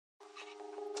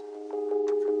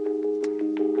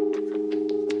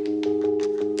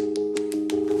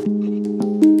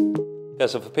Yeah,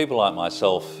 so for people like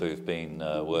myself who've been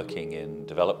working in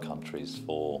developed countries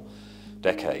for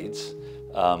decades,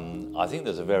 I think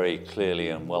there's a very clearly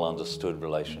and well understood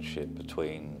relationship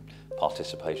between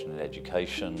participation in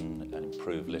education and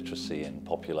improved literacy in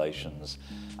populations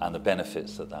and the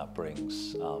benefits that that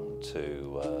brings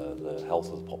to the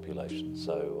health of the population.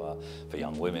 So for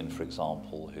young women, for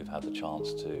example, who've had the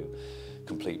chance to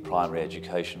complete primary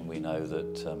education, we know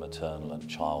that maternal and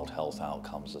child health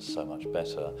outcomes are so much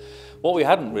better. What we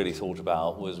hadn't really thought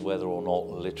about was whether or not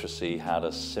literacy had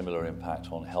a similar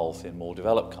impact on health in more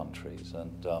developed countries.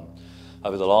 And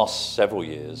over the last several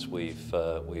years, we've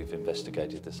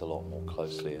investigated this a lot more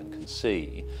closely and can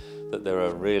see that there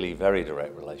are really very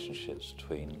direct relationships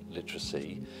between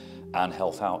literacy and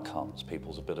health outcomes,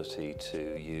 people's ability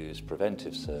to use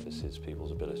preventive services,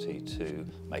 people's ability to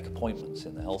make appointments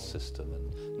in the health system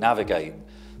and navigate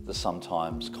the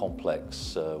sometimes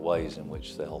complex ways in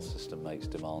which the health system makes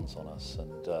demands on us.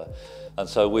 And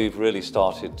so we've really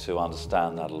started to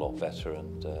understand that a lot better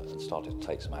and started to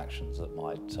take some actions that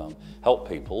might help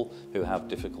people who have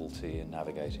difficulty in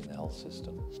navigating the health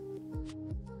system.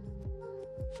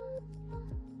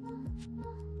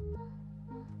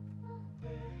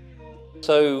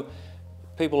 So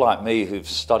people like me who've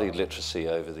studied literacy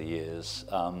over the years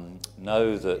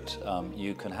know that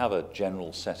you can have a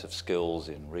general set of skills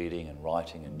in reading and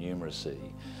writing and numeracy,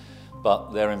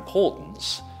 but their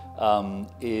importance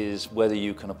is whether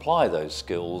you can apply those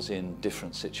skills in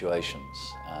different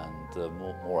situations. And the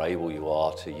more able you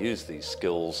are to use these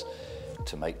skills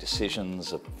to make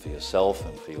decisions for yourself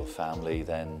and for your family,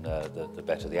 then the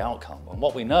better the outcome. And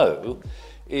what we know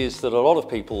is that a lot of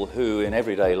people who in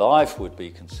everyday life would be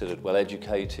considered well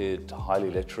educated,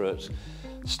 highly literate,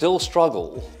 still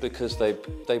struggle because they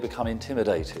become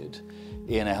intimidated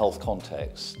in a health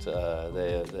context.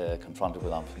 They're confronted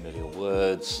with unfamiliar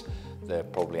words, they're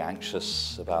probably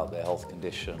anxious about their health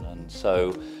condition, and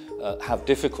so have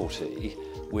difficulty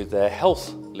with their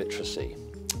health literacy.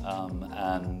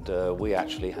 We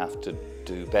actually have to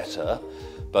do better,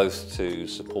 both to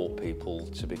support people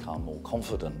to become more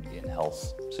confident in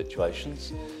health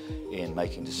situations, in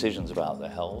making decisions about their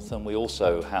health, and we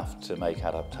also have to make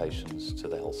adaptations to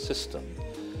the health system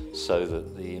so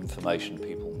that the information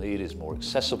people need is more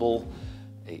accessible,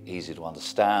 easy to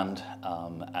understand,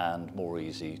 and more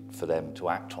easy for them to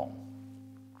act on.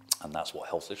 And that's what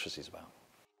health literacy is about.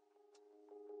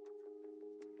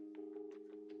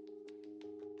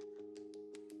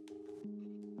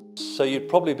 So you'd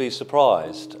probably be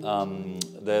surprised.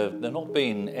 There have not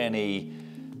been any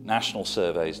national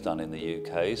surveys done in the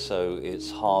UK, so it's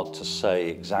hard to say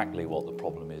exactly what the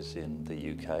problem is in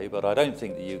the UK, but I don't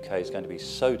think the UK is going to be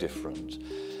so different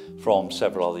from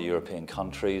several other European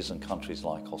countries and countries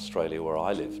like Australia, where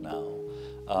I live now,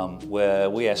 where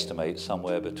we estimate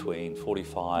somewhere between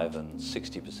 45 and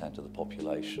 60% of the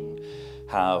population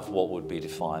have what would be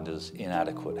defined as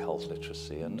inadequate health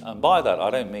literacy. And by that, I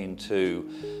don't mean to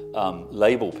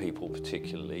label people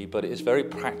particularly, but it's very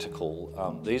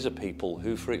practical. These are people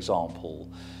who, for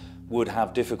example, would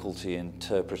have difficulty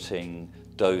interpreting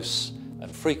dose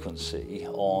and frequency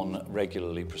on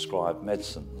regularly prescribed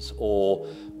medicines, or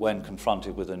when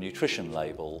confronted with a nutrition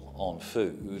label on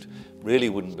food, really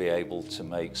wouldn't be able to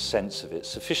make sense of it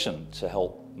sufficient to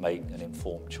help make an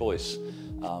informed choice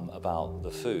about the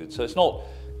food. So it's not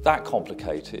that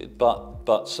complicated,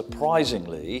 but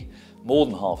surprisingly, more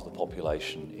than half the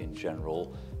population in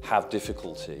general have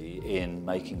difficulty in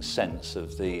making sense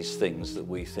of these things that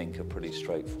we think are pretty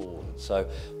straightforward. So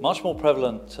much more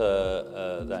prevalent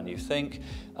than you think,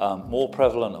 more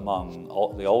prevalent among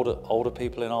the older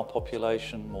people in our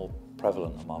population, more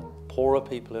prevalent among poorer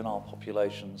people in our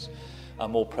populations,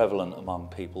 and more prevalent among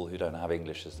people who don't have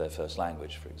English as their first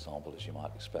language, for example, as you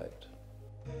might expect.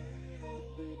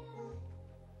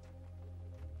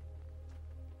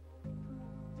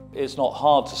 It's not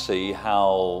hard to see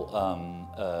how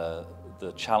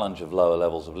the challenge of lower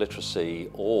levels of literacy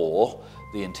or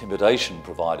the intimidation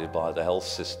provided by the health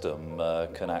system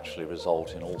can actually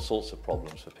result in all sorts of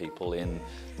problems for people in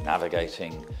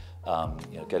navigating,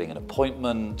 getting an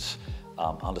appointment,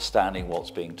 understanding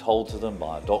what's being told to them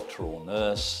by a doctor or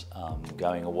nurse,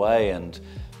 going away and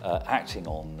acting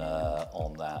on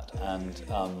that.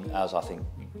 And as I think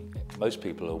most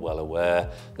people are well aware,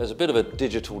 there's a bit of a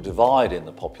digital divide in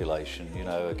the population.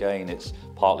 Again, it's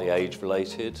partly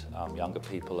age-related. Younger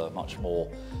people are much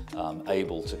more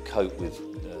able to cope with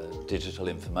digital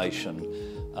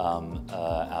information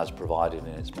as provided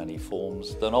in its many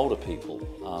forms than older people.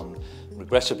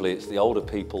 Regrettably, it's the older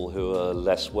people who are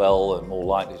less well and more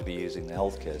likely to be using the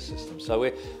healthcare system. So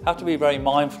we have to be very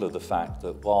mindful of the fact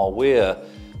that while we're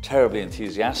terribly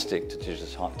enthusiastic to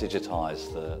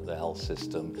digitise the health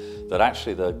system, that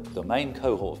actually the main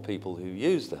cohort of people who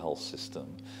use the health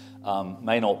system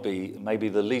may be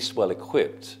the least well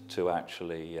equipped to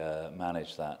actually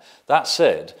manage that. That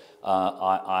said,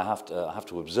 I have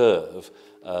to observe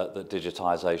that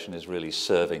digitisation is really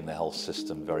serving the health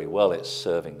system very well. It's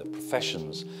serving the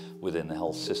professions within the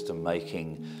health system,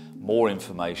 making more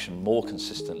information more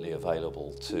consistently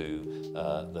available to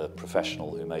the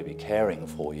professional who may be caring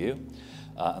for you,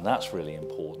 and that's really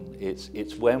important.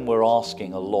 It's when we're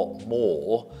asking a lot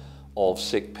more of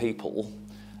sick people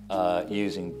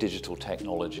using digital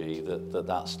technology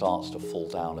that starts to fall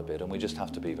down a bit, and we just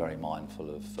have to be very mindful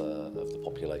of the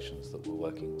populations that we're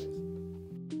working with.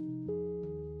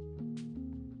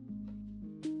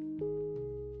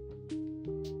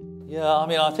 Yeah, I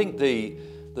mean, I think the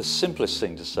simplest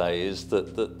thing to say is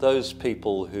that those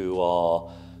people who are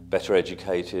better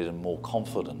educated and more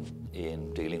confident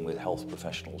in dealing with health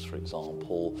professionals, for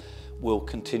example, will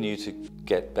continue to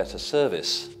get better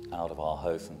service out of our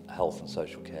health and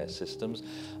social care systems,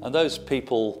 and those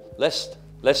people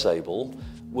less able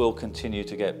will continue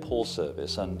to get poor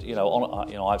service. And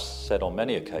I've said on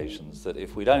many occasions that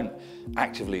if we don't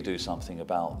actively do something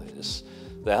about this,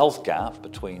 the health gap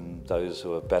between those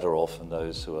who are better off and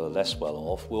those who are less well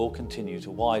off will continue to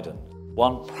widen.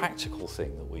 One practical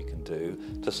thing that we can do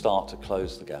to start to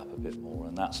close the gap a bit more,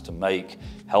 and that's to make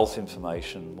health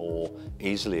information more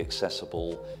easily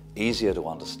accessible, easier to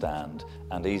understand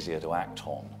and easier to act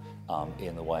on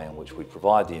in the way in which we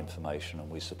provide the information and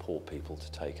we support people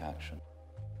to take action.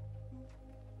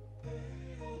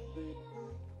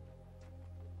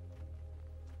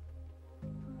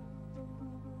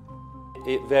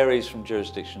 It varies from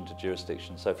jurisdiction to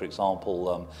jurisdiction. So, for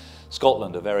example,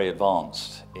 Scotland are very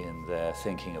advanced in their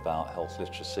thinking about health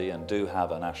literacy and do have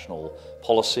a national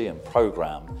policy and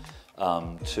programme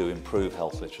to improve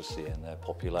health literacy in their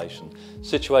population.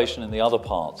 Situation in the other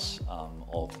parts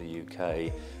of the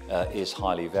UK is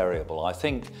highly variable. I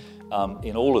think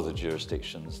in all of the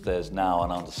jurisdictions there's now an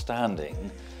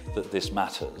understanding that this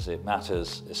matters. It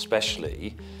matters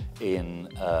especially in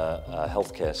a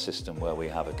healthcare system where we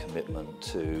have a commitment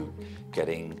to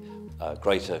getting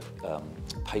greater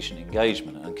patient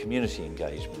engagement and community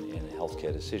engagement in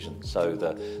healthcare decisions. So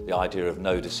the idea of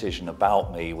no decision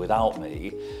about me without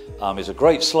me is a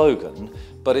great slogan,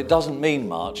 but it doesn't mean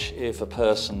much if a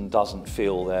person doesn't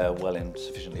feel they're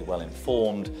sufficiently well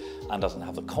informed and doesn't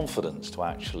have the confidence to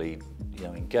actually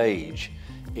engage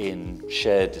in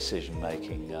shared decision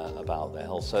making about their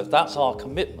health. So if that's our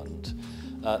commitment,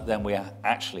 then we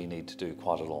actually need to do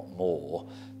quite a lot more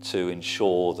to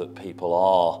ensure that people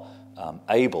are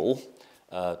able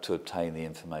to obtain the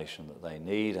information that they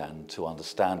need and to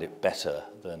understand it better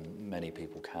than many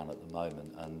people can at the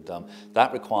moment. And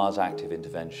that requires active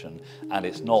intervention, and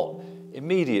it's not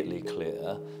immediately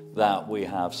clear that we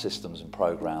have systems and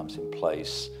programs in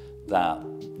place that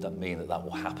mean that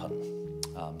will happen.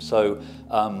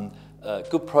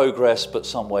 Good progress, but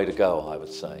some way to go, I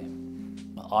would say.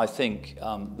 I think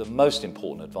the most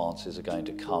important advances are going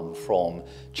to come from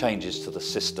changes to the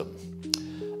system,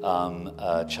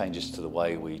 changes to the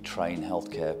way we train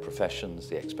healthcare professions,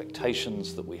 the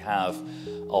expectations that we have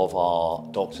of our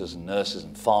doctors and nurses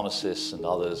and pharmacists and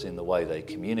others in the way they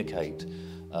communicate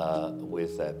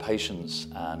with their patients,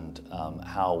 and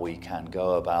how we can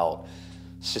go about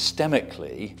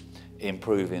systemically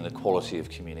improving the quality of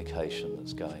communication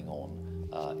that's going on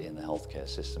in the healthcare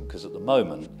system. Because at the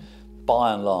moment,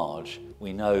 by and large,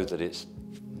 we know that it's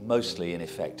mostly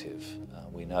ineffective.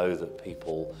 We know that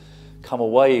people come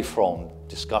away from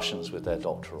discussions with their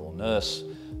doctor or nurse,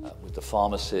 with the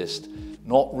pharmacist,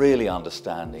 not really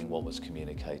understanding what was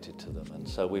communicated to them. And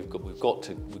so we've got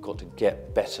to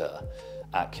get better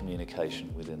at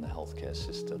communication within the healthcare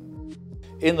system.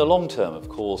 In the long term, of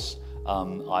course,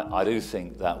 I do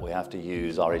think that we have to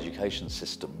use our education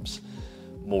systems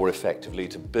more effectively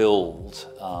to build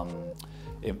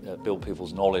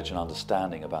people's knowledge and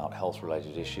understanding about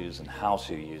health-related issues and how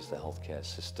to use the healthcare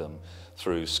system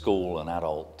through school and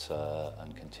adult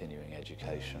and continuing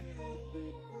education.